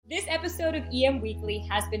This episode of EM Weekly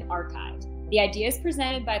has been archived. The ideas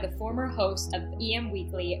presented by the former host of EM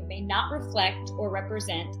Weekly may not reflect or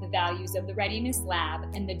represent the values of the Readiness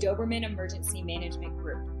Lab and the Doberman Emergency Management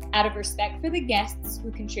Group. Out of respect for the guests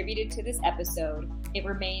who contributed to this episode, it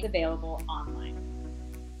remains available online.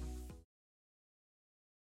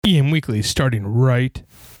 EM Weekly is starting right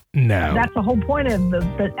now. That's the whole point of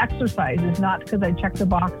the exercise, is not because I checked the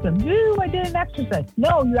box of, I did an exercise.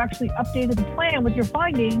 No, you actually updated the plan with your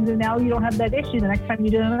findings, and now you don't have that issue the next time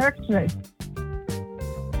you do another exercise.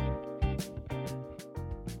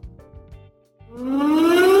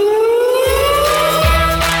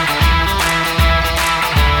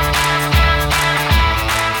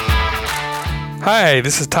 Hi,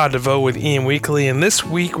 this is Todd DeVoe with EM Weekly, and this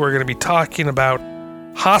week we're going to be talking about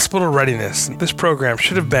hospital readiness. This program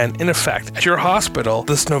should have been in effect at your hospital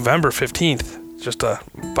this November 15th, just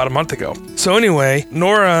about a month ago. So anyway,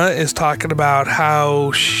 Nora is talking about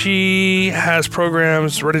how she has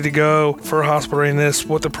programs ready to go for hospital readiness,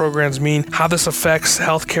 what the programs mean, how this affects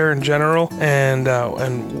healthcare in general, and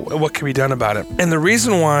what can be done about it. And the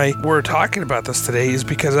reason why we're talking about this today is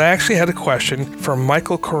because I actually had a question from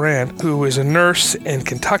Michael Coran, who is a nurse in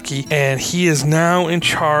Kentucky, and he is now in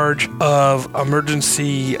charge of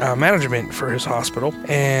emergency management for his hospital.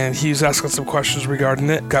 And he was asking some questions regarding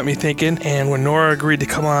it, got me thinking, and when Nora agreed to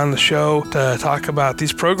come on the show to talk about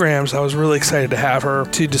these programs, I was really excited to have her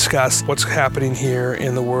to discuss what's happening here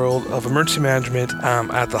in the world of emergency management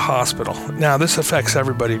at the hospital. Now, this affects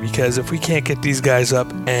everybody because if we can't get these guys up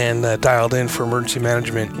and dialed in for emergency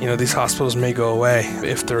management, these hospitals may go away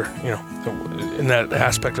if they're, in that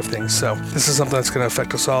aspect of things. So this is something that's going to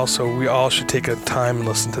affect us all, so we all should take a time and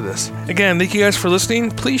listen to this. Again, thank you guys for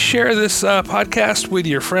listening. Please share this podcast with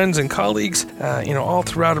your friends and colleagues. All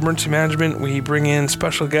throughout emergency management, we bring in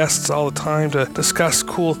special guests all the time to discuss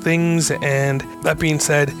cool things. And that being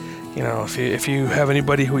said, if you have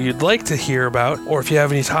anybody who you'd like to hear about, or if you have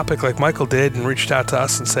any topic like Michael did and reached out to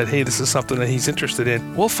us and said, hey, this is something that he's interested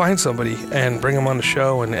in, we'll find somebody and bring them on the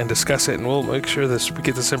show and discuss it, and we'll make sure we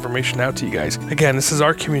get this information out to you guys. Again, this is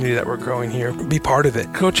our community that we're growing here. Be part of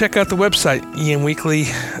it. Go check out the website,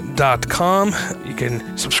 emweekly.com. You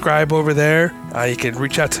can subscribe over there. You can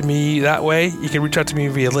reach out to me that way. You can reach out to me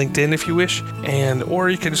via LinkedIn if you wish, or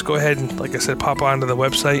you can just go ahead and, like I said, pop onto the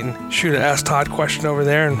website and shoot an Ask Todd question over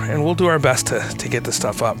there, and we'll do our best to get this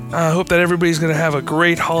stuff up. I hope that everybody's going to have a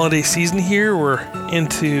great holiday season here. We're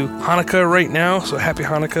into Hanukkah right now, so happy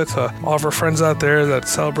Hanukkah to all of our friends out there that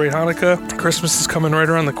celebrate Hanukkah. Christmas is coming right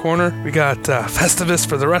around the corner. We got Festivus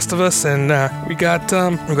for the rest of us, and we got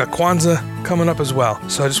Kwanzaa coming up as well.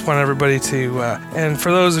 So I just want everybody to, and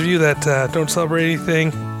for those of you that don't celebrate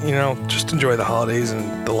anything, just enjoy the holidays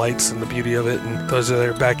and the lights and the beauty of it. And those that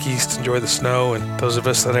are back east, enjoy the snow. And those of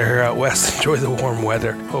us that are here out west, enjoy the warm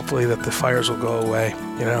weather. Hopefully that the fires will go away.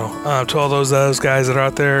 To all those guys that are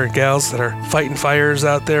out there and gals that are fighting fires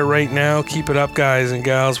out there right now, keep it up, guys and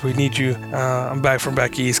gals. We need you. I'm back from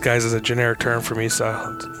back east, guys, is a generic term for me, so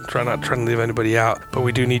I'm not trying to leave anybody out. But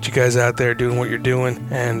we do need you guys out there doing what you're doing,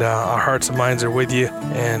 and our hearts and minds are with you.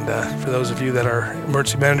 And for those of you that are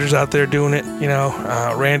emergency managers out there doing it,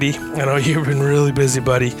 Randy, I know you've been really busy,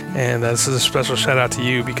 buddy, and this is a special shout out to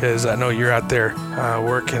you because I know you're out there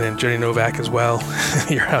working, and Jenny Novak as well.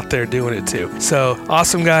 You're out there doing it too. So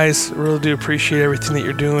awesome, guys. Really do appreciate everything that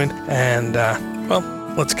you're doing. And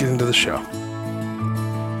let's get into the show.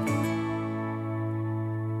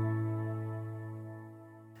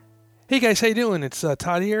 Hey guys, how you doing? It's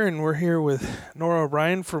Todd here, and we're here with Nora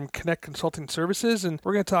O'Brien from Connect Consulting Services, and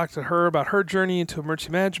we're going to talk to her about her journey into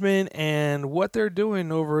emergency management and what they're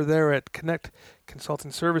doing over there at Connect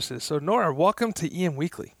Consulting Services. So Nora, welcome to EM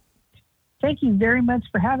Weekly. Thank you very much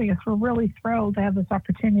for having us. We're really thrilled to have this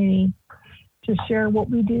opportunity to share what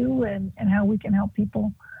we do and how we can help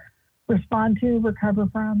people respond to, recover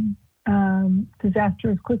from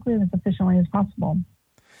disaster as quickly and as efficiently as possible.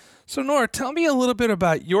 So Nora, tell me a little bit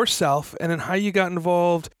about yourself and then how you got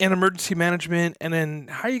involved in emergency management and then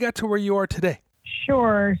how you got to where you are today.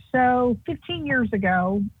 Sure. So 16 years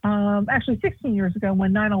ago,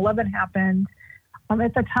 when 9/11 happened,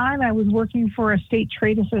 at the time I was working for a state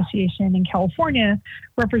trade association in California,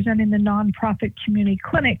 representing the nonprofit community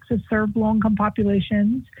clinics that serve low-income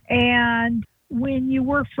populations. And when you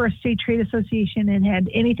work for a state trade association and had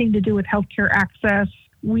anything to do with healthcare access,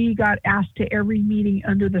 we got asked to every meeting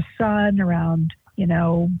under the sun around,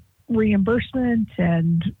 reimbursement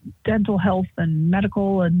and dental health and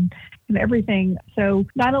medical and everything. So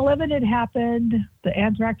 9/11 had happened, the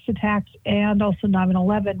anthrax attacks, and also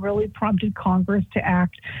 9/11 really prompted Congress to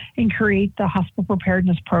act and create the hospital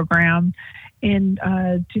preparedness program. in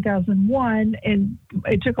 2001, and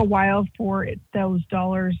it took a while for those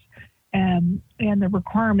dollars and the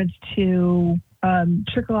requirements to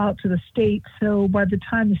trickle out to the states. So by the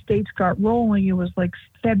time the states got rolling, it was like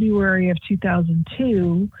February of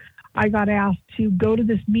 2002. I got asked to go to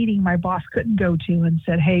this meeting my boss couldn't go to and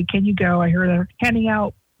said, hey, can you go? I heard they're handing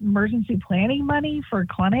out emergency planning money for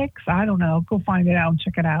clinics. I don't know. Go find it out and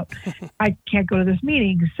check it out. I can't go to this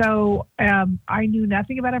meeting. So I knew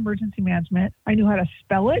nothing about emergency management. I knew how to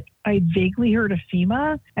spell it. I vaguely heard of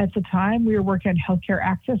FEMA. At the time, we were working on healthcare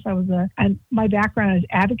access. And my background is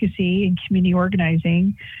advocacy and community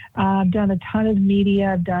organizing. I've done a ton of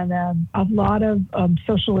media. I've done a lot of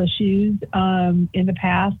social issues in the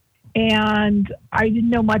past. And I didn't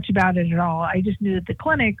know much about it at all. I just knew that the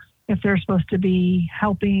clinics, if they're supposed to be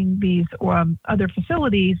helping these other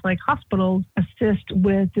facilities like hospitals assist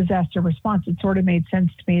with disaster response, it sort of made sense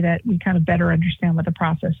to me that we kind of better understand what the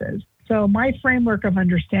process is. So my framework of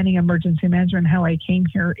understanding emergency management, how I came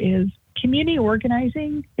here, is community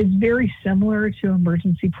organizing is very similar to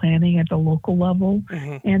emergency planning at the local level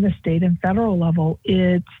and the state and federal level.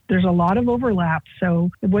 There's a lot of overlap.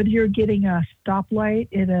 So whether you're getting a stoplight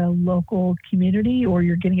in a local community or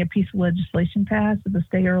you're getting a piece of legislation passed at the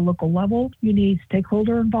state or local level, you need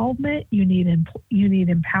stakeholder involvement. You need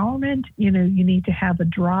empowerment. You need to have a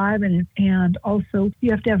drive, and also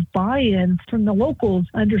you have to have buy-in from the locals,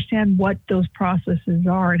 understand what those processes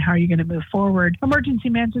are and how you're going to move forward. Emergency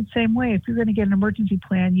management, same way. If you're going to get an emergency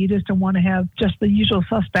plan, you just don't want to have just the usual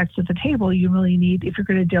suspects at the table. You really need, if you're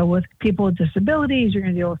going to deal with people with disabilities, you're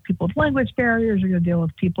going to deal with people with language barriers, you're going to deal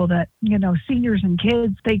with people that, seniors and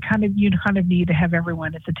kids, you kind of need to have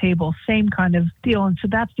everyone at the table, same kind of deal. And so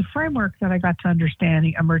that's the framework that I got to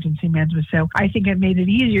understanding emergency management. So I think it made it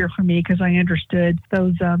easier for me because I understood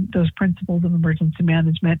those principles of emergency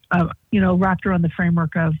management, wrapped around the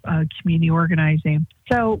framework of community organizing.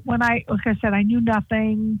 So like I said, I knew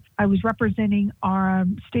nothing. I was representing our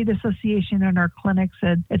state association and our clinics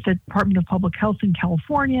at the Department of Public Health in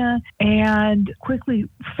California, and quickly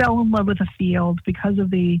fell in love with the field because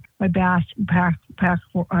of my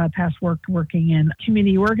past work working in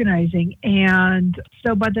community organizing. And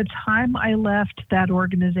so by the time I left that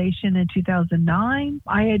organization in 2009,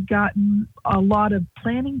 I had gotten a lot of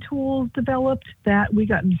planning tools developed that we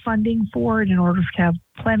gotten funding for in order to have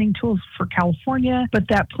planning tools for California, but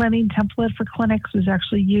that planning template for clinics was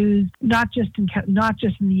actually used not just in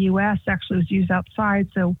the U.S., actually was used outside.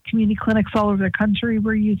 So community clinics all over the country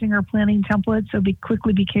were using our planning template. So we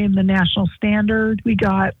quickly became the national standard. We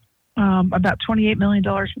got about $28 million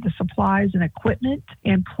for the supplies and equipment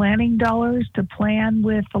and planning dollars to plan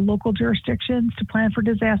with the local jurisdictions to plan for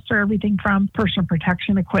disaster, everything from personal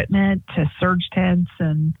protection equipment to surge tents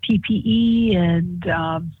and PPE and,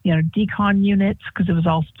 decon units, because it was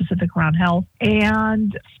all specific around health.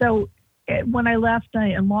 And so when I left,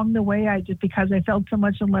 along the way, because I felt so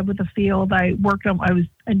much in love with the field, I was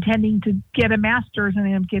intending to get a master's, and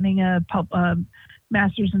I'm getting a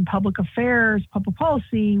master's in public affairs, public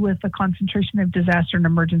policy, with a concentration of disaster and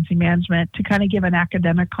emergency management to kind of give an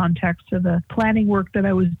academic context to the planning work that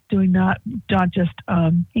I was doing, not just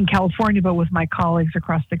in California, but with my colleagues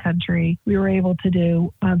across the country. We were able to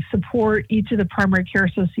do support each of the primary care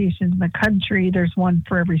associations in the country. There's one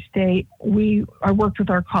for every state. I worked with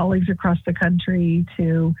our colleagues across the country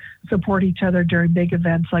to support each other during big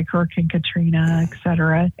events like Hurricane Katrina, et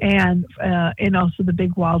cetera, and also the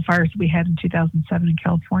big wildfires we had in 2007 in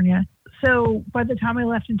California. So by the time I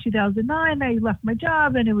left in 2009, I left my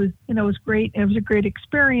job, and it was great. It was a great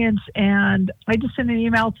experience. And I just sent an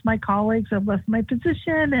email to my colleagues. I've left my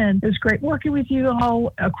position, and it was great working with you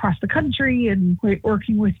all across the country and great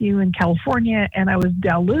working with you in California. And I was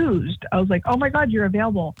deluged. I was like, oh my God, you're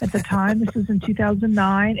available. At the time, this was in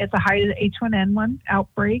 2009, at the height of the H1N1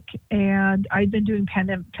 outbreak. And I'd been doing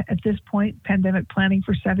pandemic planning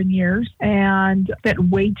for 7 years, and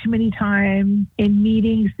spent way too many time in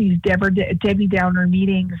meetings, these Debbie Downer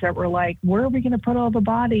meetings that were like, where are we going to put all the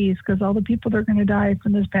bodies? Because all the people that are going to die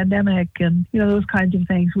from this pandemic, and those kinds of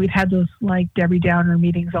things. We'd had those like Debbie Downer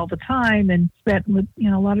meetings all the time, and spent with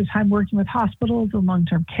a lot of time working with hospitals and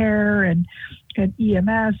long-term care and at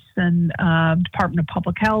EMS and Department of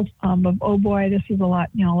Public Health. Oh boy, this is a lot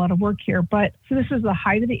of work here. But so this was the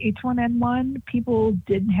height of the H1N1. People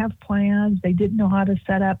didn't have plans. They didn't know how to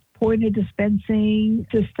set up point-of dispensing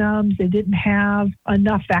systems. They didn't have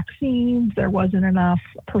enough vaccines. There wasn't enough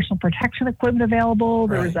personal protection equipment available.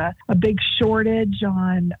 There was a big shortage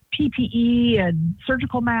on PPE and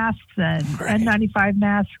surgical masks and N95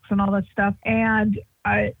 masks and all that stuff. And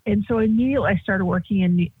and so immediately I started working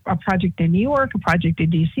in a project in New York, a project in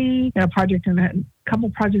DC, a project in a couple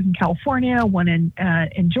projects in California, one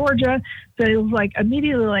in Georgia. So it was like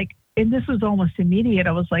immediately like, and this was almost immediate.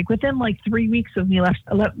 I was like, within like 3 weeks of me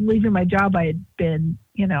leaving my job, I had been,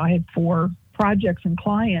 I had 4 projects and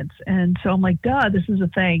clients. And so I'm like, duh, this is a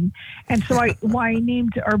thing. And so I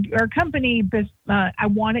named our company, did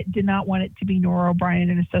not want it to be Nora O'Brien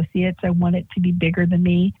and Associates. I want it to be bigger than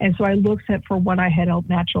me. And so I looked for what I had a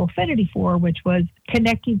natural affinity for, which was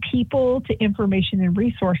connecting people to information and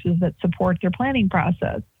resources that support their planning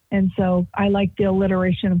process. And so I like the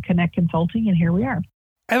alliteration of Connect Consulting, and here we are.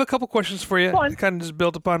 I have a couple questions for you, kind of just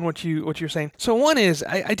build upon what you're saying. So one is,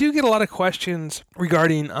 I do get a lot of questions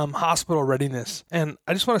regarding hospital readiness, and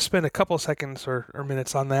I just want to spend a couple of seconds or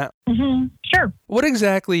minutes on that. Mm-hmm. Sure. What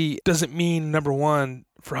exactly does it mean, number one,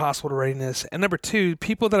 for hospital readiness? And number two,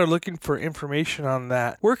 people that are looking for information on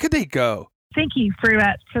that, where could they go? Thank you for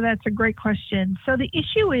that. That's a great question. So the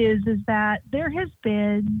issue is that there has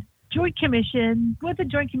been Joint Commission. What the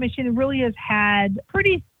Joint Commission really has had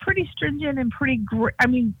pretty stringent and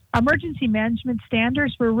emergency management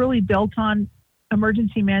standards were really built on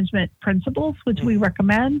emergency management principles, which we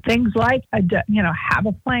recommend. Things like, have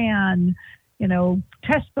a plan,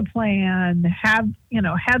 test the plan, have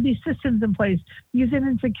these systems in place, use an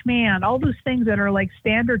incident command, all those things that are like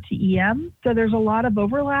standard to EM. So there's a lot of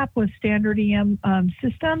overlap with standard EM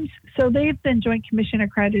systems. So they've been Joint Commission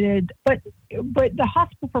accredited, but the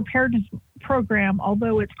hospital preparedness program,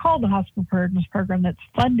 although it's called the Hospital Preparedness Program, that's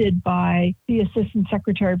funded by the Assistant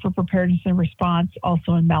Secretary for Preparedness and Response,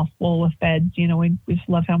 also in mouthful with feds. We just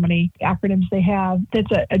love how many acronyms they have.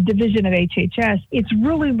 That's a division of HHS. It's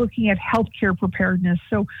really looking at healthcare preparedness.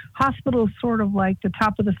 So hospitals sort of like the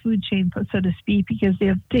top of the food chain, so to speak, because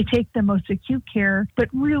they take the most acute care, but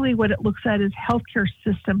really what it looks at is healthcare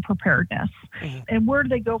system preparedness. Mm-hmm. And where do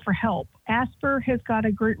they go for help? ASPR has got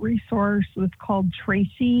a great resource. It's called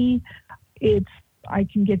Tracy. I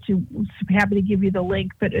can happy to give you the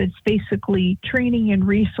link, but it's basically training and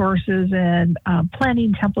resources and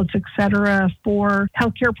planning templates, et cetera, for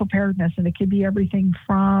healthcare preparedness. And it could be everything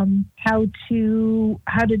from how to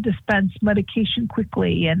dispense medication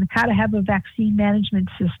quickly and how to have a vaccine management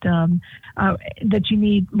system that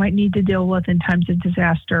you might need to deal with in times of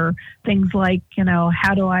disaster. Things like,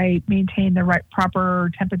 how do I maintain the right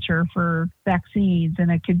proper temperature for vaccines?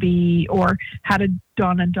 And it could be, or how to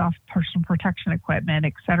don and doff personal protection equipment,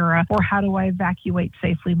 et cetera, or how do I evacuate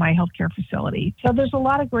safely my healthcare facility? So there's a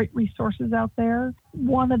lot of great resources out there.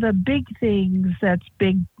 One of the big things that's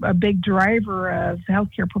a big driver of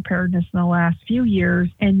healthcare preparedness in the last few years,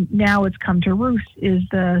 and now it's come to roost, is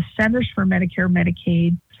the Centers for Medicare and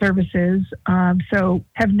Medicaid Services.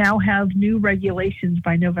 Have new regulations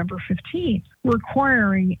by November 15th,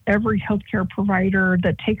 requiring every healthcare provider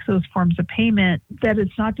that takes those forms of payment, that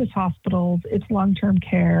it's not just hospitals, it's long-term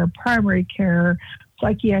care, primary care,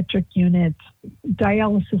 psychiatric units,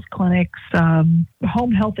 dialysis clinics,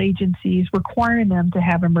 home health agencies, requiring them to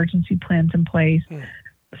have emergency plans in place.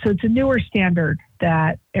 So it's a newer standard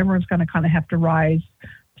that everyone's going to kind of have to rise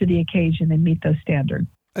to the occasion and meet those standards.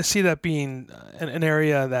 I see that being an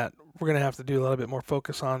area that we're going to have to do a little bit more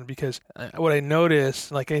focus on, because what I notice,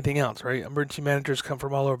 like anything else, right? Emergency managers come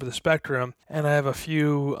from all over the spectrum, and I have a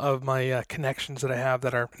few of my connections that I have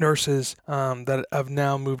that are nurses that have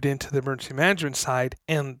now moved into the emergency management side,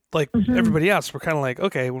 and like everybody else, we're kind of like,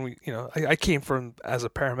 okay, when we, I came from as a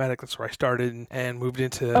paramedic, that's where I started, and moved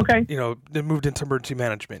into, moved into emergency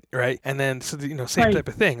management, right? And then, so same type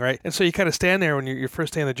of thing, right? And so you kind of stand there when you're your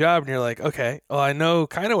first day on the job, and you're like, okay, well, I know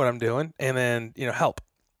kind of what I'm doing, and then, help.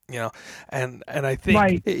 And I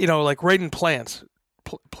think, like writing plans,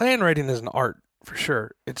 plan writing is an art for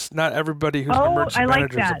sure. It's not everybody who's an emergency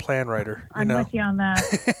manager is a plan writer. I'm with you on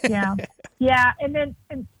that. Yeah. Yeah. And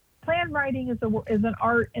plan writing is an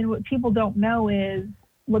art. And what people don't know is,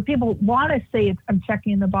 what people want to say is, I'm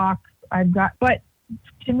checking the box but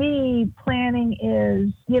to me, planning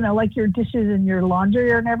is, like your dishes and your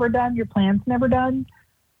laundry are never done. Your plan's never done.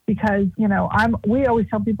 Because, we always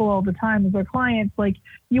tell people all the time as our clients, like,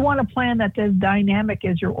 you want a plan that's as dynamic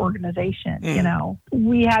as your organization.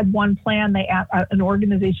 We had one plan an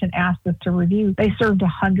organization asked us to review. They served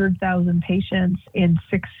 100,000 patients in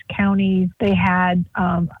 6 counties. They had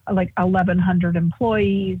 1,100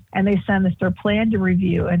 employees, and they sent us their plan to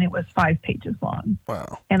review, and it was 5 pages long.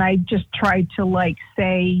 Wow. And I just tried to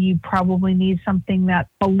say, you probably need something that's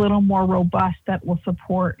a little more robust that will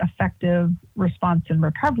support effective response and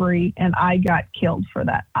recovery, and I got killed for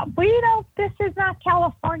that. This is not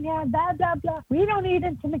California, blah, blah, blah. We don't need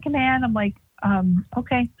incident command. I'm like,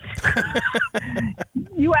 Okay.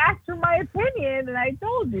 You asked for my opinion and I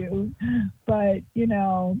told you, but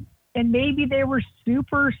and maybe they were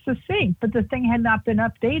super succinct, but the thing had not been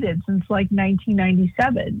updated since like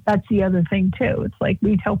 1997. That's the other thing too. It's like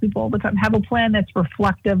we tell people all the time, have a plan that's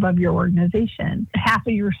reflective of your organization. Half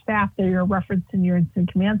of your staff that you're referenced in your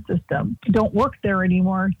instant command system don't work there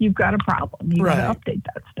anymore. You've got a problem. You got to update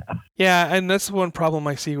that stuff. Yeah, and that's one problem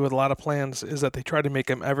I see with a lot of plans is that they try to make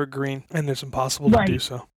them evergreen, and it's impossible to do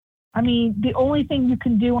so. I mean, the only thing you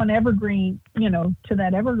can do on evergreen, to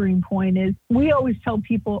that evergreen point is we always tell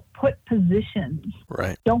people put positions.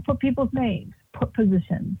 Right. Don't put people's names. Put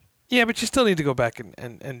positions. Yeah, but you still need to go back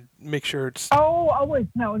and make sure it's... Oh, always.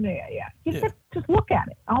 No, yeah. Just look at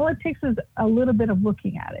it. All it takes is a little bit of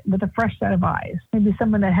looking at it with a fresh set of eyes. Maybe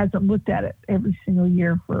someone that hasn't looked at it every single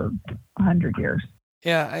year for 100 years.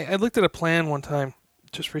 Yeah, I looked at a plan one time.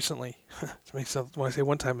 Just recently, when I say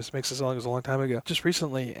one time, it makes it sound like it was a long time ago. Just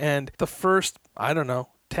recently, and the first,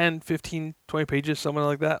 10, 15, 20 pages, something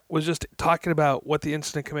like that, was just talking about what the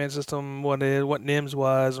incident command system, what NIMS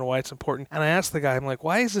was, and why it's important. And I asked the guy, I'm like,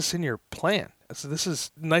 why is this in your plan? I said, this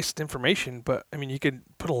is nice information, but I mean, you could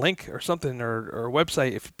put a link or something or a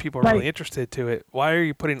website if people are really interested to it. Why are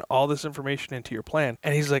you putting all this information into your plan?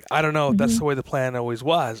 And he's like, I don't know. That's the way the plan always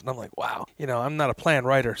was. And I'm like, wow, I'm not a plan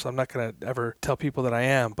writer, so I'm not going to ever tell people that I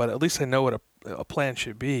am, but at least I know what a plan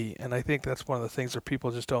should be. And I think that's one of the things where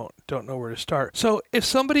people just don't know where to start. So if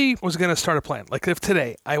somebody was going to start a plan, like if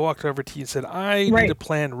today I walked over to you and said, I need a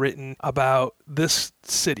plan written about this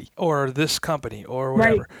city or this company or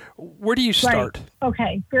whatever, where do you start?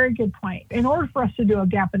 Okay, very good point. In order for us to do a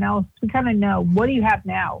gap analysis, we kind of know, what do you have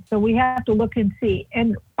now? So we have to look and see.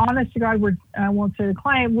 And honest to God, I won't say the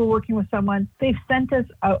client, we're working with someone. They've sent us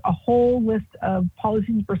a whole list of policies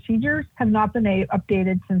and procedures, have not been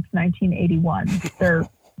updated since 1981. They're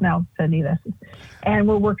now sending us, and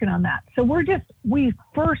we're working on that. So we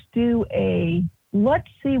first do let's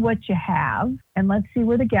see what you have, and let's see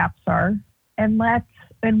where the gaps are. And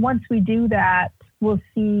once we do that, we'll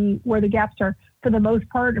see where the gaps are. For the most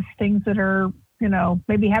part, of things that are,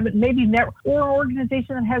 maybe never, or an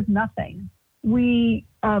organization that has nothing. We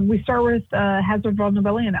start with hazard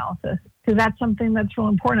vulnerability analysis, because that's something that's real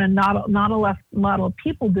important. And not a lot of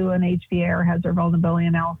people do an HVA or hazard vulnerability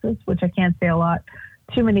analysis, which I can't say a lot.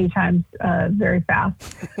 Too many times very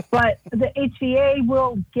fast. But the HVA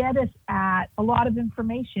will get us at a lot of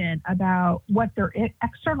information about what their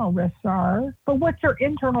external risks are, but what's their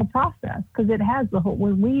internal process, because it has the whole,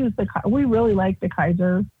 when we use we really like the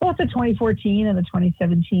Kaiser, both the 2014 and the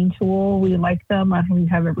 2017 tool. We like them. I don't know if you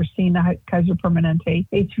have ever seen the Kaiser Permanente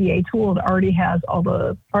HVA tool. It already has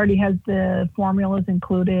the formulas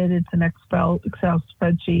included. It's an Excel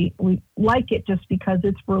spreadsheet. We like it just because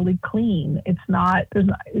it's really clean. It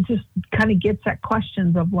just kind of gets at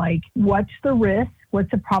questions of like, what's the risk? What's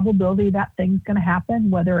the probability that thing's going to happen,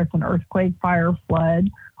 whether it's an earthquake, fire, flood,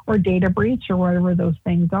 or data breach, or whatever those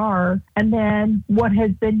things are. And then what has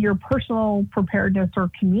been your personal preparedness or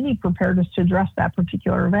community preparedness to address that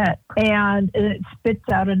particular event? And it spits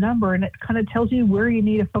out a number, and it kind of tells you where you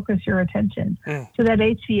need to focus your attention. So that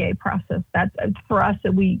HVA process, that's for us,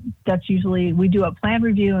 that's usually, we do a plan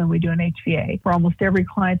review and we do an HVA for almost every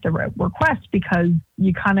client that requests, because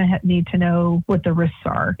you kind of need to know what the risks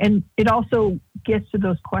are. And it also gets to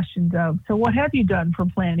those questions of, so what have you done for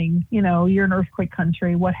planning? You're an earthquake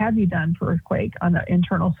country. What have you done for earthquake on the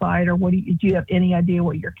internal side? Or do you have any idea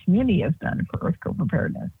what your community has done for earthquake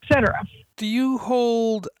preparedness, et cetera? Do you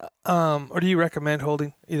hold, or do you recommend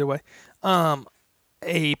holding, either way,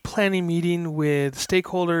 a planning meeting with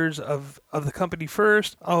stakeholders of the company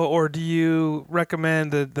first, or do you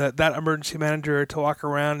recommend that emergency manager to walk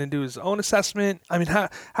around and do his own assessment? I mean, how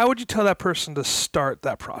would you tell that person to start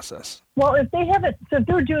that process? Well, if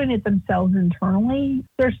they're doing it themselves internally,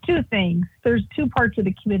 there's two things. There's two parts of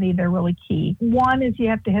the committee that are really key. One is you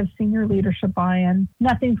have to have senior leadership buy-in.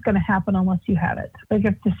 Nothing's going to happen unless you have it. Like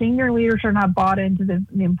if the senior leaders are not bought into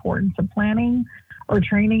the importance of planning or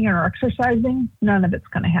training or exercising, none of it's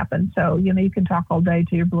going to happen. So, you can talk all day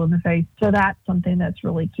till you're blue in the face. So that's something that's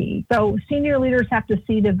really key. So senior leaders have to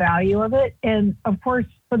see the value of it. And of course,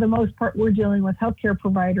 for the most part, we're dealing with healthcare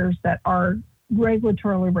providers that are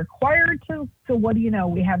regulatorily required to. So what do you know?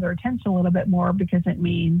 We have their attention a little bit more, because it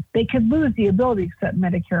means they could lose the ability to accept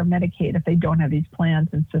Medicare or Medicaid if they don't have these plans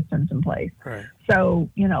and systems in place. Right. So,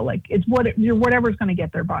 it's whatever's going to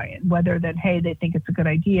get their buy-in, whether that, hey, they think it's a good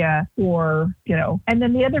idea, or, and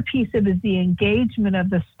then the other piece of it is the engagement of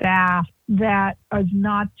the staff that is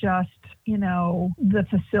not just, the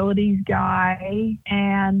facilities guy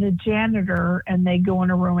and the janitor, and they go in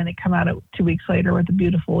a room and they come out 2 weeks later with a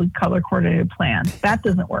beautiful color coordinated plan. That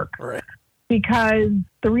doesn't work. Right. Because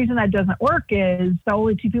the reason that doesn't work is the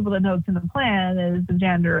only two people that know it's in the plan is the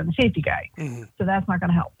janitor and the safety guy. Mm-hmm. So that's not going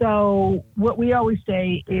to help. So what we always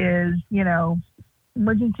say is,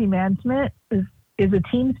 emergency management is a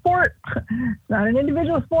team sport. It's not an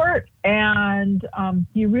individual sport. And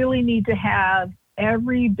you really need to have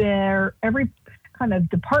every kind of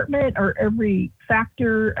department or every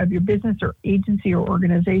factor of your business or agency or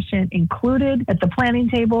organization included at the planning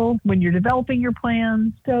table when you're developing your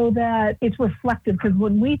plans, so that it's reflective. Because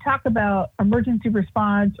when we talk about emergency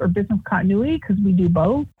response or business continuity, because we do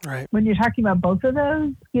both, right. When you're talking about both of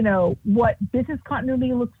those, what business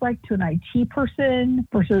continuity looks like to an IT person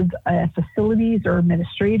versus a facilities or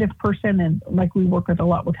administrative person, and like we work with a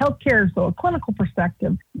lot with healthcare, so a clinical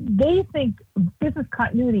perspective, they think business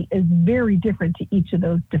continuity is very different to each of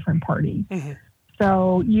those different parties. Mm-hmm.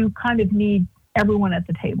 So you kind of need everyone at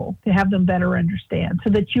the table to have them better understand,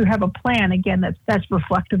 so that you have a plan, again, that's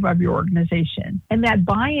reflective of your organization. And that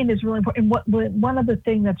buy-in is really important. And one of the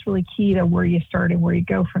things that's really key to where you start and where you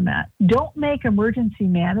go from that, don't make emergency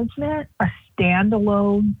management a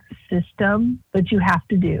standalone system that you have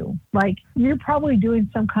to do. Like, you're probably doing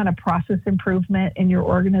some kind of process improvement in your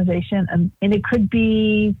organization, and it could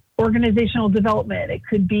be organizational development. It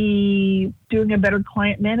could be doing a better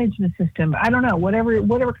client management system. I don't know,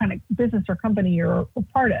 whatever kind of business or company you're a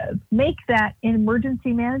part of. Make that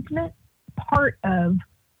emergency management part of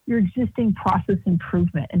your existing process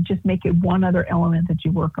improvement, and just make it one other element that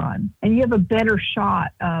you work on. And you have a better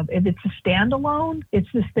shot of, if it's a standalone, it's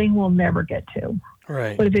this thing we'll never get to.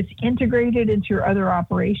 Right. But if it's integrated into your other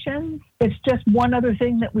operations, it's just one other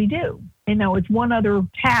thing that we do. It's one other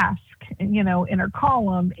task, in our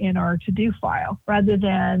column, in our to-do file, rather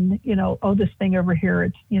than, this thing over here,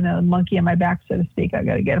 it's, monkey on my back, so to speak, I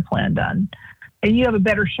got to get a plan done. And you have a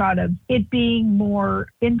better shot of it being more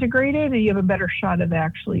integrated, and you have a better shot of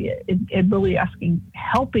actually it really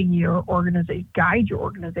helping your organization, guide your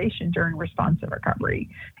organization during response and recovery.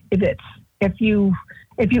 If you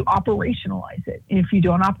operationalize it. If you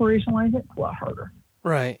don't operationalize it, it's a lot harder.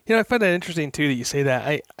 Right. I find that interesting, too, that you say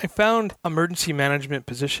that. I found emergency management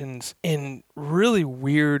positions in really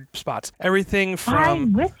weird spots. Everything from...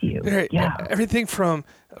 I'm with you. Yeah. Everything from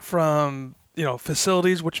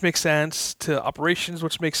facilities, which makes sense, to operations,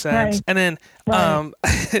 which makes sense. Right. And then,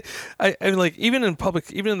 I like, even in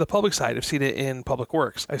the public side, I've seen it in public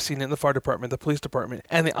works. I've seen it in the fire department, the police department.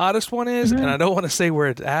 And the oddest one is, and I don't want to say where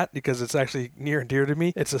it's at because it's actually near and dear to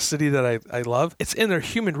me. It's a city that I love. It's in their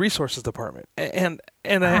human resources department. And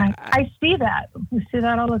I see that. We see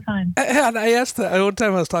that all the time. And I asked that one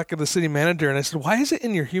time, I was talking to the city manager, and I said, why is it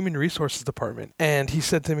in your human resources department? And he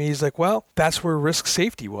said to me, he's like, well, that's where risk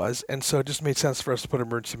safety was. And so it just made sense for us to put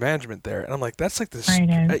emergency management there. And I'm like, that's like this,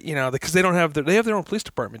 because they have their own police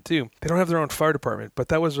department too. They don't have their own fire department, but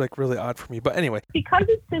that was like really odd for me. But anyway. Because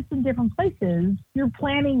it sits in different places, your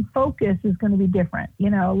planning focus is going to be different.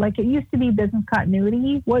 Like it used to be business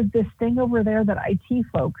continuity was this thing over there that IT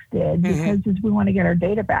folks did because we want to get our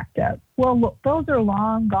data backed up. Well, look, those are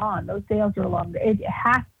long gone. Those days are long. It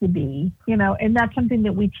has to be, and that's something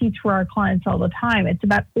that we teach for our clients all the time. It's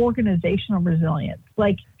about organizational resilience.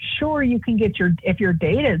 Like, sure, you can get if your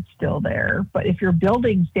data is still there, but if your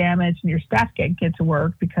building's damaged and your staff can't get to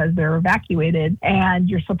work because they're evacuated and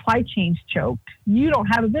your supply chain's choked, you don't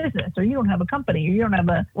have a business, or you don't have a company, or you don't have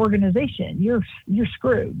an organization. You're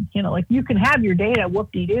screwed. Like, you can have your data,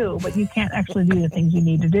 whoop-de-doo, but you can't actually do the things you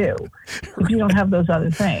need to do if you don't have those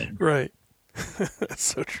other things. Right. That's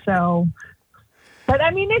so true. So, but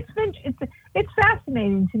I mean, it's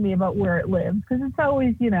fascinating to me about where it lives, because it's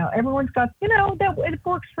always, everyone's got, that it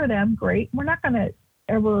works for them. Great. We're not going to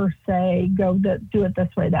ever say do it this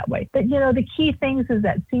way, that way. But the key things is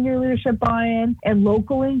that senior leadership buy-in and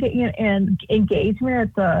local and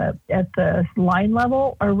engagement at the line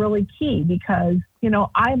level are really key, because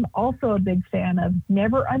I'm also a big fan of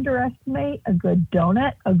never underestimate a good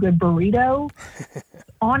donut, a good burrito.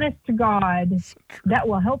 Honest to God, that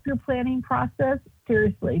will help your planning process.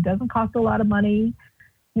 Seriously, it doesn't cost a lot of money.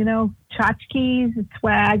 Tchotchkes,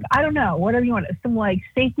 swag, I don't know, whatever you want. Some like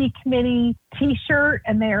safety committee T-shirt,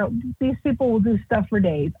 and these people will do stuff for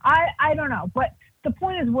days. I don't know, but the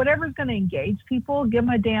point is, whatever's going to engage people, give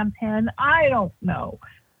them a damn pen. I don't know.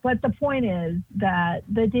 But the point is that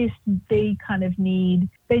they kind of need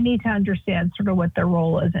to understand sort of what their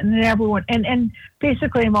role is, and everyone, and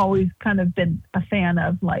basically, I'm always kind of been a fan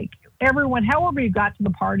of, like, everyone, however you got to the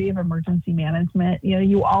party of emergency management,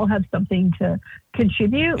 you all have something to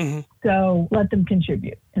contribute. Mm-hmm. So let them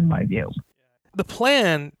contribute, in my view. The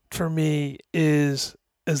plan for me is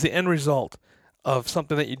the end result of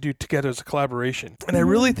something that you do together as a collaboration. And I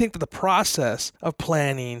really think that the process of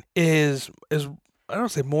planning is I don't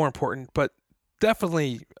say more important, but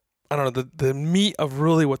definitely, I don't know, the meat of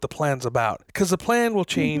really what the plan's about. Because the plan will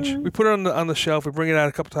change. Mm-hmm. We put it on the shelf. We bring it out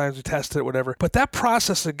a couple times. We test it, whatever. But that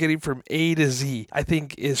process of getting from A to Z, I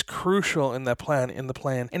think, is crucial in the plan.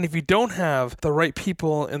 And if you don't have the right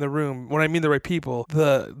people in the room, when I mean the right people,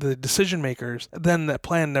 the decision makers, then that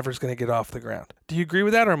plan never is going to get off the ground. Do you agree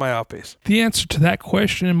with that, or am I off base? The answer to that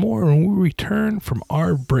question and more when we return from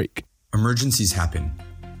our break. Emergencies happen.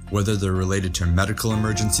 Whether they're related to medical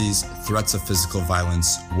emergencies, threats of physical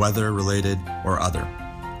violence, weather-related, or other.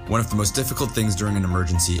 One of the most difficult things during an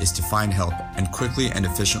emergency is to find help and quickly and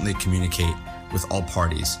efficiently communicate with all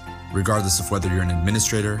parties, regardless of whether you're an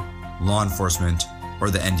administrator, law enforcement,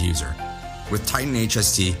 or the end user. With Titan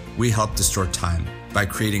HST, we help to store time by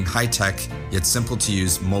creating high-tech, yet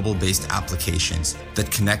simple-to-use mobile-based applications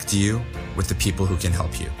that connect you with the people who can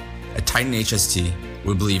help you. At Titan HST,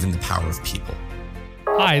 we believe in the power of people.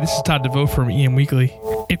 Hi, this is Todd DeVoe from EM Weekly.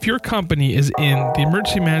 If your company is in the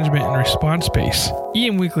emergency management and response space,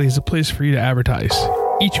 EM Weekly is a place for you to advertise.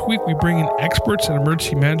 Each week, we bring in experts in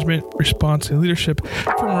emergency management, response, and leadership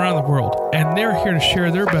from around the world, and they're here to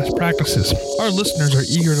share their best practices. Our listeners are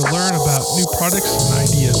eager to learn about new products and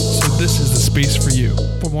ideas, so this is the space for you.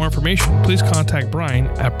 For more information, please contact Brian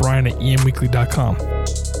at brian@emweekly.com.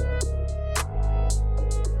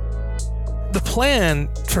 The plan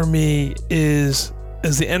for me is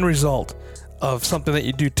the end result of something that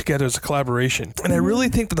you do together as a collaboration. And I really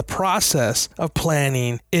think that the process of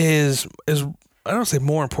planning is I don't say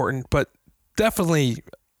more important, but definitely,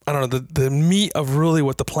 I don't know, the meat of really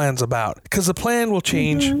what the plan's about. Because the plan will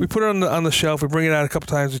change. Mm-hmm. We put it on the shelf. We bring it out a couple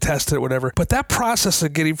times. We test it, whatever. But that process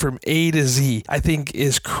of getting from A to Z, I think,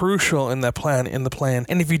 is crucial in the plan.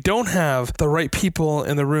 And if you don't have the right people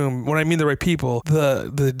in the room, when I mean the right people,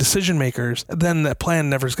 the decision makers, then that plan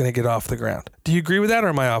never is going to get off the ground. Do you agree with that, or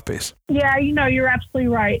am I off base? Yeah, you're absolutely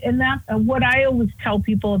right. And that's what I always tell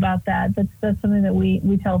people about that. That's something that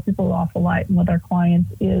we tell people an awful lot with our clients,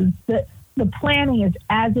 is that the planning is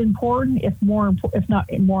as important, if not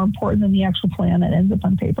more important than the actual plan that ends up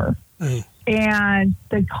on paper. Mm. And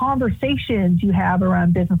the conversations you have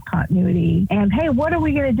around business continuity and, hey, what are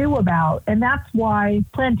we going to do about? And that's why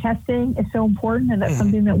plan testing is so important. And that's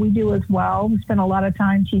something that we do as well. We spend a lot of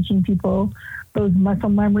time teaching people those muscle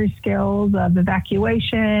memory skills of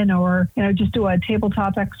evacuation, or, just do a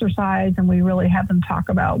tabletop exercise. And we really have them talk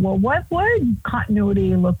about, well, what would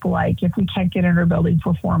continuity look like if we can't get in our building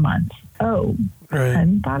for 4 months? Oh, right. I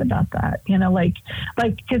hadn't thought about that.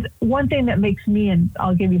 Because one thing that makes me, and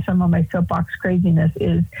I'll give you some of my soapbox craziness,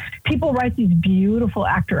 is people write these beautiful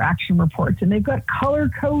actor action reports, and they've got color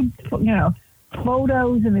codes,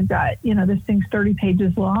 photos, and they've got, this thing's 30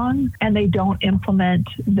 pages long, and they don't implement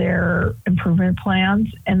their improvement plans.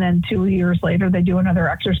 And then 2 years later, they do another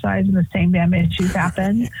exercise and the same damn issues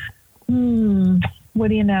happen. What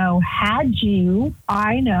do you know? Had you,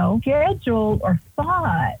 scheduled or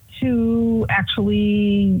thought to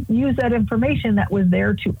actually use that information that was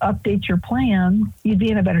there to update your plan, you'd be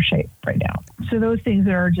in a better shape right now. So those things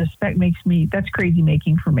that's crazy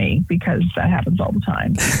making for me, because that happens all the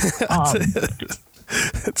time.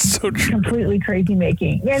 It's so true. Completely crazy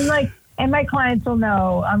making. And my clients will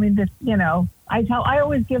know, I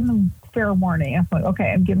always give them fair warning. I'm like,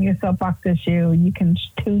 okay, I'm giving you a soapbox issue. You can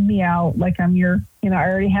tune me out like I'm your, I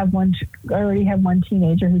already have one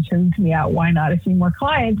teenager who tunes me out. Why not a few more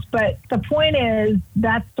clients? But the point is,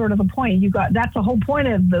 that's sort of the point. That's the whole point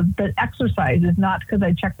of the exercise, is not because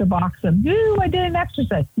I checked the box of, I did an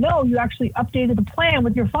exercise. No, you actually updated the plan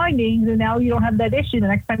with your findings, and now you don't have that issue the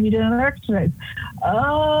next time you do another exercise.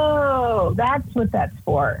 Oh, that's what that's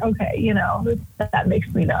for. Okay, that makes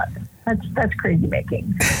me nuts. That's crazy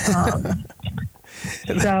making.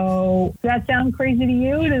 So does that sound crazy to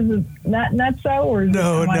you? Does it not so? Or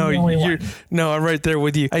no, I'm right there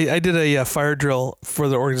with you. I did a fire drill for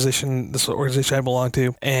this organization I belong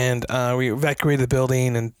to, and we evacuated the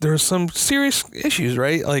building, and there were some serious issues,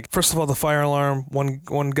 right? Like, first of all, the fire alarm.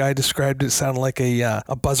 One guy described it sounded like a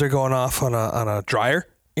buzzer going off on a dryer.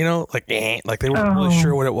 Like they weren't really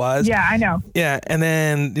sure what it was. Yeah, I know. Yeah, and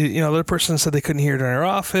then the other person said they couldn't hear it in their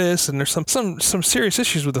office, and there's some serious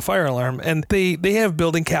issues with the fire alarm, and they have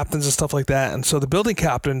building captains and stuff like that, and so the building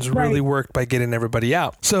captains really worked by getting everybody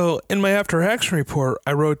out. So in my after action report,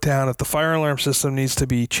 I wrote down that the fire alarm system needs to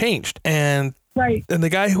be changed, and Right. And the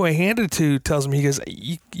guy who I handed it to tells me, he goes,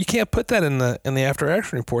 you can't put that in the after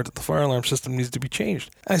action report that the fire alarm system needs to be changed.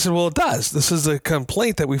 I said, well, it does. This is a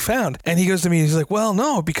complaint that we found. And he goes to me, he's like, well,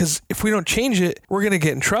 no, because if we don't change it, we're going to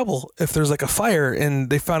get in trouble if there's like a fire. And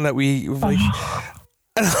they found that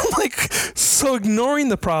and I'm like, so ignoring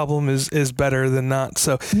the problem is better than not.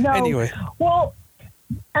 So anyway. Well,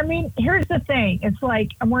 I mean, here's the thing. It's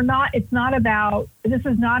like, it's not about, this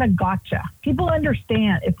is not a gotcha. People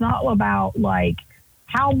understand. It's not about like,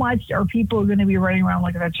 how much are people going to be running around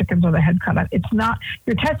like their chickens with their head cut off? It's not,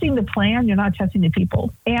 you're testing the plan, you're not testing the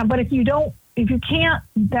people. But if you can't,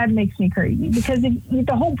 that makes me crazy, because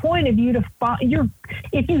the whole point of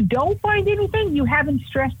if you don't find anything, you haven't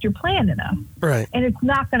stressed your plan enough. Right. And it's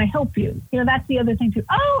not going to help you. That's the other thing too.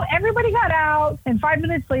 Oh, everybody got out, and 5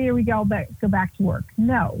 minutes later we go back to work.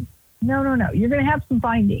 No. You're going to have some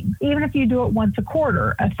findings, even if you do it once a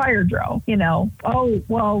quarter, a fire drill. Oh,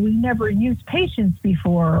 well, we never used patients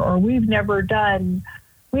before, or we've never done.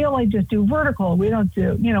 We only just do vertical. We don't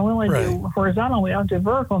do, we only do horizontal. We don't do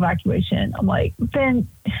vertical evacuation. I'm like, then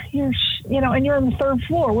you're, and you're on the third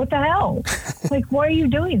floor. What the hell? Like, why are you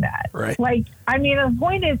doing that? Right. Like, I mean, the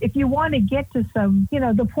point is, if you want to get to some,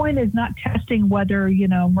 the point is not testing whether,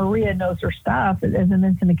 Maria knows her stuff as an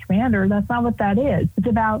incident commander. That's not what that is. It's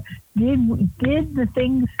about, did the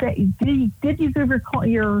things say, did you give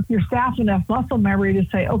your staff enough muscle memory to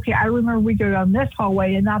say, okay, I remember we go down this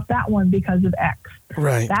hallway and not that one because of X.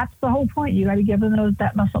 Right. That's the whole point. You got to give them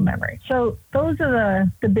that muscle memory. So those are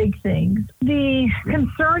the big things. The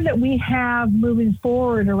concern that we have moving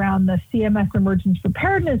forward around the CMS emergency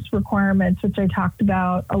preparedness requirements, which I talked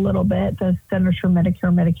about a little bit, the Centers for Medicare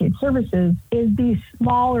and Medicaid Services, is these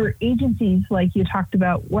smaller agencies, like you talked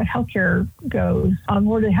about, what healthcare goes on,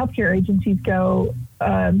 where the healthcare agencies go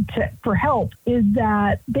for help, is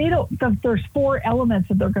that there's 4 elements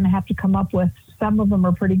that they're going to have to come up with. Some of them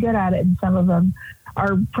are pretty good at it, and some of them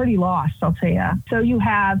are pretty lost, I'll tell you. So they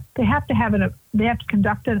have to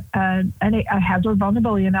conduct a hazard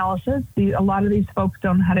vulnerability analysis. A lot of these folks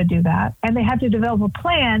don't know how to do that. And they have to develop a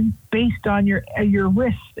plan based on your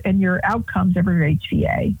risks and your outcomes of your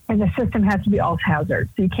HVA. And the system has to be all hazard.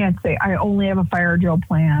 So you can't say, I only have a fire drill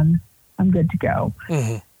plan, I'm good to go.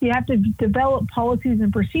 Mm-hmm. You have to develop policies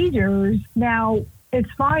and procedures. Now, it's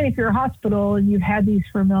fine if you're a hospital and you've had these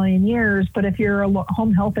for a million years, but if you're a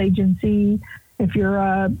home health agency, if you're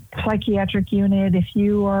a psychiatric unit, if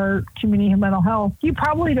you are community mental health, you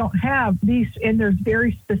probably don't have these, and there's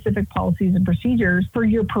very specific policies and procedures for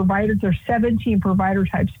your providers. There's 17 provider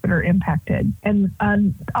types that are impacted. And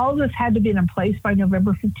all of this had to be in place by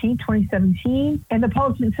November 15, 2017. And the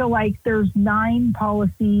policy, so like there's 9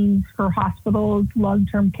 policies for hospitals,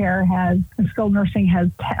 long-term care has, and skilled nursing has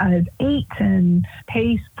 8, and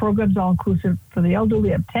PACE, programs all inclusive for the elderly,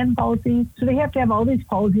 have 10 policies. So they have to have all these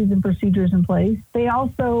policies and procedures in place. They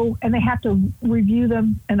also, and they have to review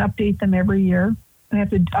them and update them every year. They have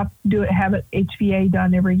to have it HVA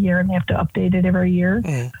done every year, and they have to update it every year.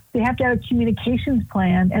 Mm. They have to have a communications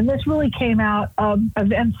plan. And this really came out of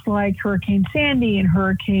events like Hurricane Sandy and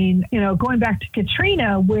going back to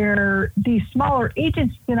Katrina, where these smaller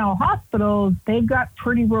agencies, hospitals, they've got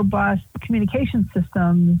pretty robust communication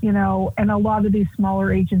systems, and a lot of these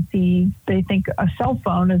smaller agencies, they think a cell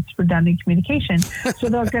phone is redundant communication. So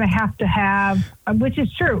they're going to have, which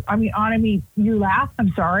is true. I mean, you laugh.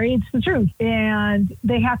 I'm sorry. It's the truth. And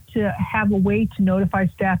they have to have a way to notify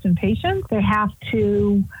staff and patients. They have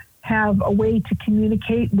to have a way to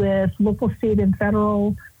communicate with local, state, and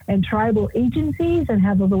federal and tribal agencies and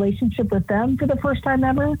have a relationship with them for the first time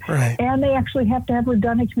ever. Right. And they actually have to have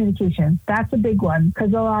redundant communication. That's a big one,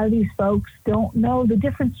 because a lot of these folks don't know the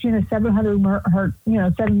difference between a 700 hertz,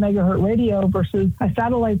 7 megahertz radio versus a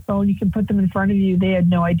satellite phone. You can put them in front of you. They had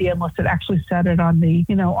no idea unless it actually said it on the,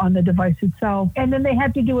 on the device itself. And then they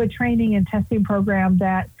have to do a training and testing program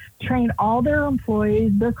that train all their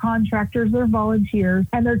employees, their contractors, their volunteers,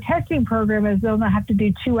 and their testing program is they'll not have to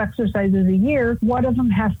do 2 exercises a year. One of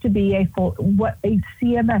them has to be a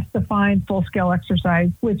CMS-defined full-scale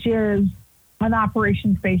exercise, which is an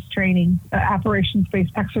operations-based training,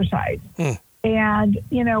 operations-based exercise. Mm. And,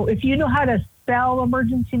 if you know how to spell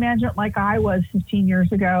emergency management like I was 15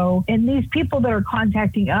 years ago, and these people that are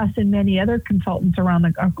contacting us and many other consultants around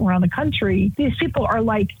the country, these people are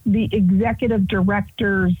like the executive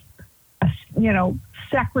director's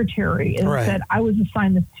secretary, and right. Said, I was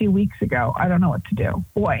assigned this 2 weeks ago. I don't know what to do.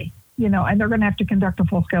 Boy, and they're going to have to conduct a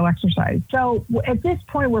full-scale exercise. So at this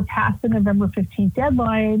point, we're past the November 15th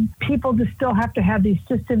deadline. People just still have to have these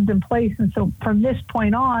systems in place. And so from this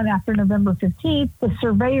point on, after November 15th, the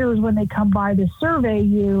surveyors, when they come by to survey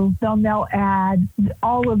you, they'll now add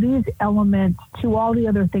all of these elements to all the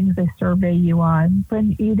other things they survey you on,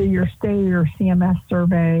 when either your state or CMS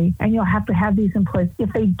survey, and you'll have to have these in place.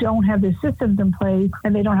 If they don't have the systems in place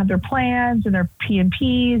and they don't have their plans and their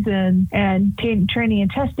P&Ps and training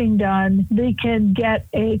and testing done, they can get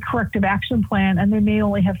a corrective action plan, and they may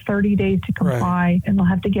only have 30 days to comply, and they'll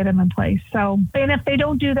have to get them in place. So, and if they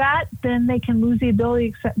don't do that, then they can lose the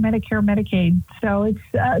ability to accept Medicare, Medicaid. So it's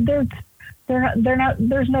they're not.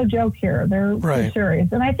 There's no joke here. They're serious,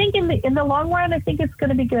 and I think in the long run, I think it's going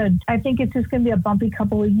to be good. I think it's just going to be a bumpy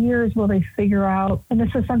couple of years where they figure out, and this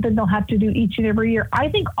is something they'll have to do each and every year. I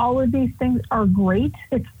think all of these things are great.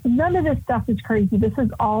 It's none of this stuff is crazy. This is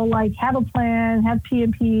all like have a plan, have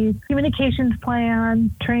P&Ps, communications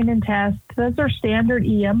plan, train and test. Those are standard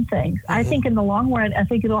EM things. Mm-hmm. I think in the long run, I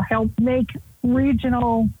think it'll help make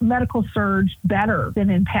regional medical surge better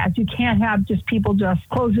than in past. You can't have just people just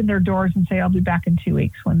closing their doors and say, I'll be back in 2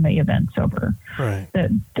 weeks when the event's over. Right.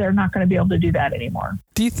 They're not going to be able to do that anymore.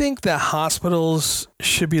 Do you think that hospitals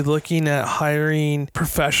should be looking at hiring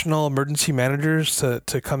professional emergency managers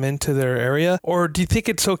to come into their area? Or do you think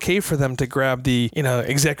it's okay for them to grab the,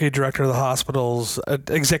 executive director of the hospital's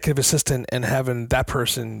executive assistant and having that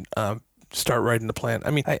person start writing the plan?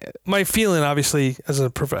 I mean, my feeling, obviously, as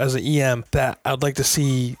an EM, that I'd like to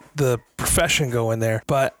see the profession go in there,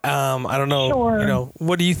 but I don't know. Sure.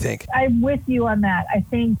 What do you think? I'm with you on that. I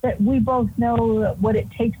think that we both know that what it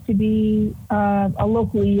takes to be a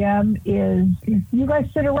local EM is you guys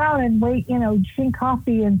sit around and wait, drink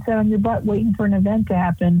coffee and sit on your butt waiting for an event to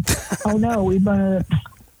happen. Oh no, we've been,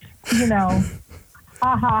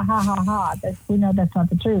 ha, ha, ha, ha, ha. We know that's not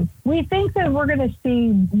the truth. We think that we're going to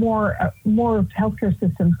see more healthcare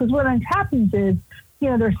systems, because what happens is,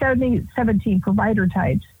 there's 17 provider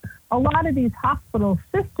types. A lot of these hospital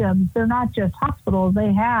systems, they're not just hospitals.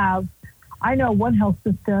 They have, I know one health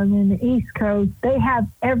system in the East Coast, they have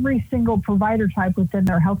every single provider type within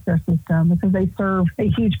their healthcare system because they serve a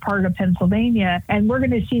huge part of Pennsylvania. And we're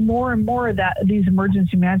going to see more and more of these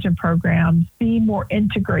emergency management programs be more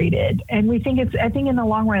integrated. And I think in the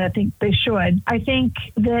long run, I think they should. I think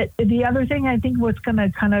that the other thing, what's going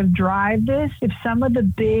to kind of drive this, if some of the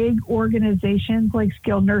big organizations like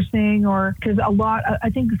skilled nursing, because I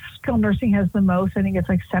think skilled nursing has the most, I think it's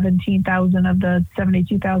like 17,000 of the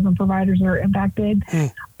 72,000 providers are impacted.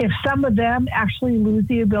 If some of them actually lose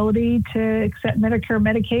the ability to accept Medicare,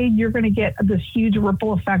 Medicaid, you're going to get this huge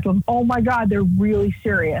ripple effect of, oh my God, they're really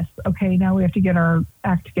serious. Okay, now we have to get our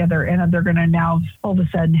act together, and they're going to now all of a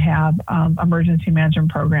sudden have emergency management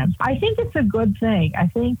programs. I think it's a good thing. I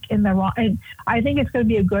think I think it's going to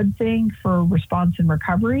be a good thing for response and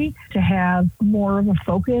recovery to have more of a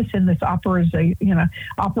focus in this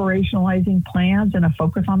operationalizing plans and a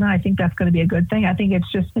focus on that. I think that's going to be a good thing. I think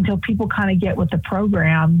it's just until people kind of get with the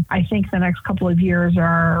program, I think the next couple of years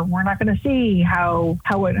we're not going to see how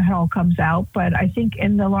it all comes out. But I think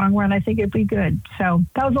in the long run, I think it'd be good. So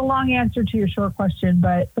that was a long answer to your short question,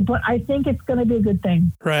 but I think it's going to be a good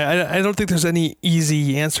thing. Right. I don't think there's any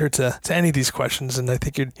easy answer to any of these questions, and I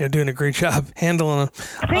think you're doing a great job handling them.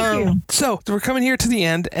 Thank you. So we're coming here to the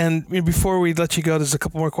end, and before we let you go, there's a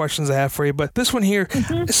couple more questions I have for you. But this one here,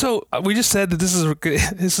 so we just said that this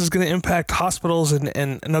is going to impact hospitals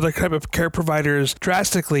and other type of care providers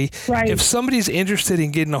drastically. Right. If somebody's interested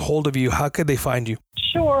in getting a hold of you, how could they find you?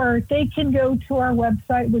 Sure. They can go to our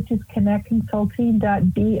website, which is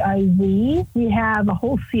connectconsulting.biz. We have a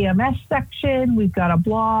whole CMS section. We've got a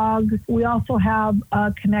blog. We also have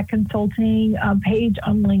a Connect Consulting page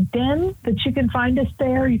on LinkedIn that you can find us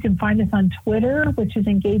there. You can find us on Twitter, which is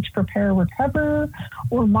Engage, Prepare, Recover,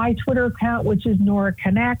 or my Twitter account, which is Nora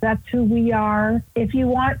Connect. That's who we are. If you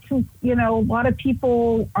want to, a lot of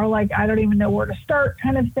people are like, I don't even know where to start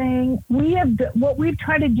kind of thing. What we've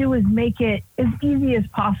tried to do is make it as easy as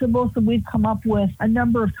possible. So we've come up with a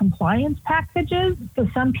number of compliance packages. So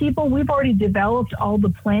some people, we've already developed all the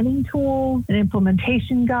planning tools, an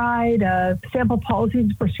implementation guide, sample policies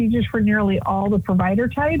and procedures for nearly all the provider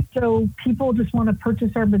types. So people just want to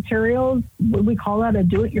purchase our materials. We call that a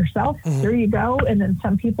do-it-yourself. Mm-hmm. There you go. And then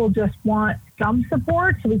some people just want some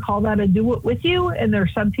support, so we call that a do it with you. And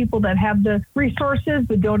there's some people that have the resources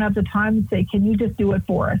but don't have the time to say, can you just do it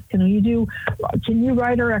for us? Can you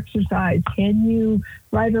write our exercise? Can you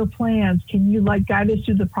write our plans? Can you guide us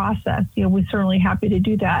through the process? We're certainly happy to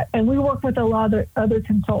do that. And we work with a lot of other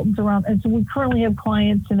consultants around. And so we currently have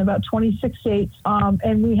clients in about 26 states,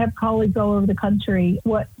 and we have colleagues all over the country.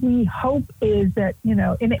 What we hope is that,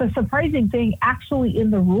 and the surprising thing, actually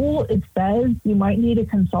in the rule, it says you might need a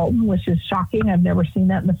consultant, which is shocking. I've never seen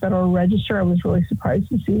that in the Federal Register. I was really surprised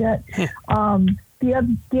to see that.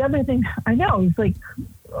 The other thing I know is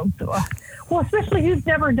well, especially you've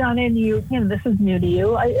never done any, this is new to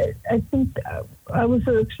you. I think I was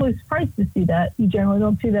actually surprised to see that. You generally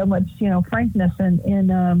don't see that much, frankness in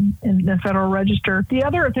the Federal Register.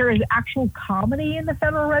 There is actual comedy in the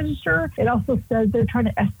Federal Register. It also says they're trying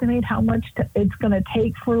to estimate how much it's going to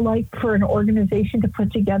take for an organization to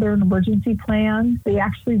put together an emergency plan. They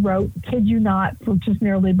actually wrote, kid you not, for just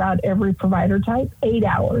nearly about every provider type, 8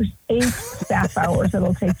 hours, 8 staff hours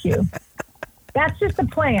it'll take you. That's just a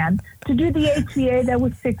plan. To do the HCA, that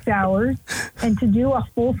was 6 hours. And to do a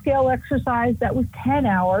full-scale exercise, that was 10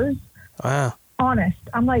 hours. Wow. Honest.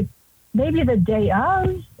 I'm like, maybe the day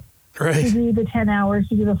of to do the 10 hours,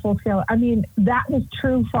 to do the full scale. I mean, that was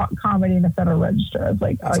true comedy in the Federal Register. I was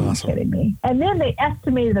like, are you kidding me? And then they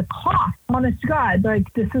estimated the cost. Honest to God, this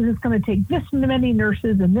is just going to take this many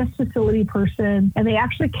nurses and this facility person. And they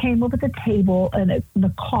actually came up with a table and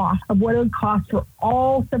the cost of what it would cost for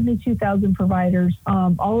all 72,000 providers,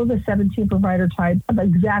 all of the 17 provider types, of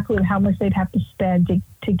exactly how much they'd have to spend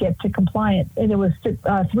to get to compliance. And it was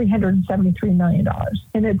 $373 million.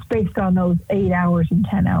 And it's based on those 8 hours and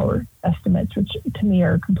 10 hour estimates, which to me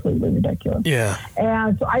are completely ridiculous. Yeah.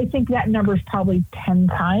 And so I think that number is probably 10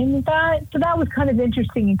 times that. So that was kind of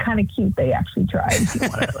interesting and kind of cute. They actually tried. If you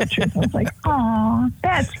want to know the truth. I was like, aw,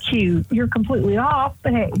 that's cute. You're completely off,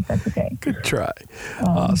 but hey, that's okay. Good try.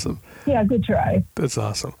 Awesome. Yeah, good try. That's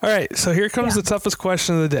awesome. All right, so here comes the toughest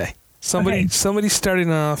question of the day. Somebody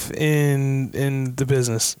starting off in the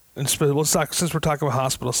business, and let's talk, since we're talking about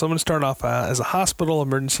hospitals, someone starting off as a hospital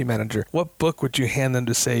emergency manager. What book would you hand them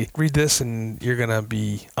to say, read this and you're going to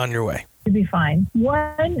be on your way? You'll be fine.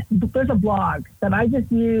 There's a blog that I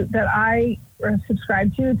just use that I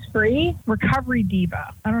subscribe to. It's free. Recovery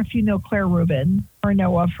Diva. I don't know if you know Claire Rubin or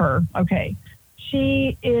know of her. Okay.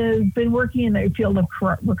 She has been working in the field of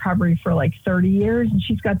recovery for like 30 years, and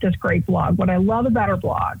she's got this great blog. What I love about her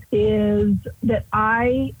blog is that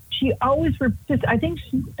she always I think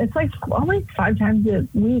it's like only 5 times a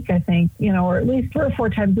week, I think, or at least 3 or 4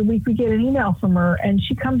 times a week we get an email from her, and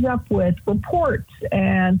she comes up with reports,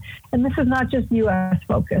 and this is not just U.S.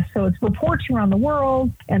 focused. So it's reports around the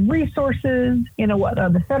world and resources, what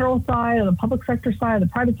on the federal side, on the public sector side, the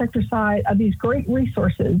private sector side, of these great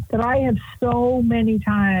resources that I have so many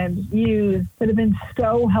times used that have been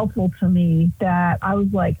so helpful to me that I was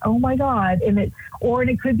like, oh my God. And it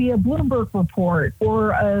could be a Bloomberg report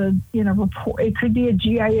or a report. It could be a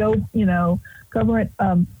GIO, government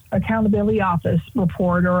accountability office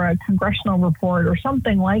report or a congressional report or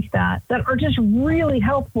something like that are just really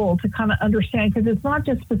helpful to kind of understand, because it's not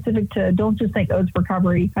just specific to, don't just think, it's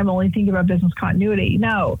recovery, I'm only thinking about business continuity.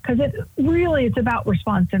 No, because it's about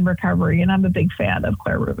response and recovery, and I'm a big fan of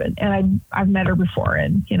Claire Rubin, and I've met her before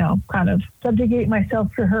and kind of subjugate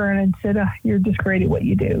myself to her and said, you're just great at what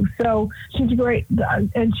you do. So she's great,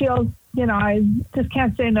 and she'll I just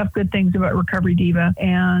can't say enough good things about Recovery Diva,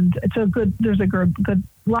 and there's a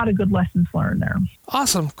lot of good lessons learned there.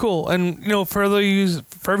 Awesome. Cool. And, for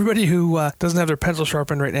everybody who doesn't have their pencil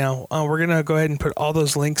sharpened right now, we're going to go ahead and put all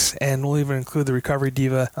those links, and we'll even include the Recovery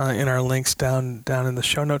Diva in our links down in the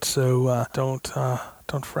show notes. So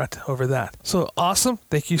don't fret over that. So awesome.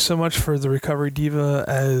 Thank you so much for the Recovery Diva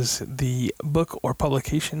as the book or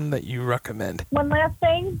publication that you recommend. One last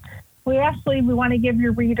thing. We want to give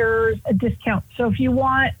your readers a discount. So if you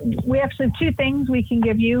want, we actually have 2 things we can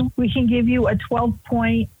give you. We can give you a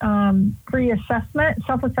 12-point free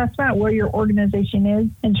self-assessment where your organization is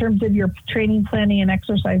in terms of your training, planning, and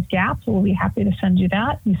exercise gaps. So we'll be happy to send you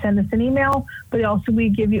that. You send us an email, but also we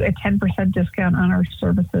give you a 10% discount on our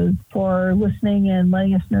services for listening and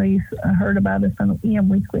letting us know you heard about us on EM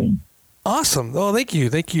Weekly. Awesome. Oh, thank you.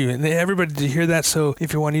 And everybody to hear that. So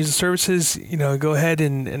if you want to use the services, go ahead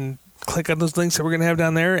and click on those links that we're going to have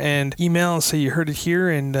down there and email and say you heard it here,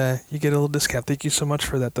 and you get a little discount. Thank you so much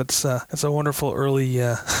for that. That's a wonderful early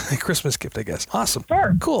Christmas gift, I guess. Awesome.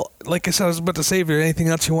 Sure. Cool. Like I said, I was about to say if there's anything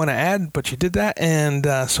else you want to add, but you did that. And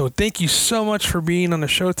so thank you so much for being on the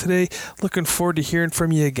show today. Looking forward to hearing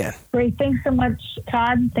from you again. Great. Thanks so much,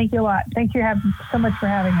 Todd. Thank you a lot. Thank you so much for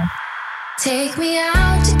having us. Take me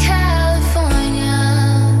out to California.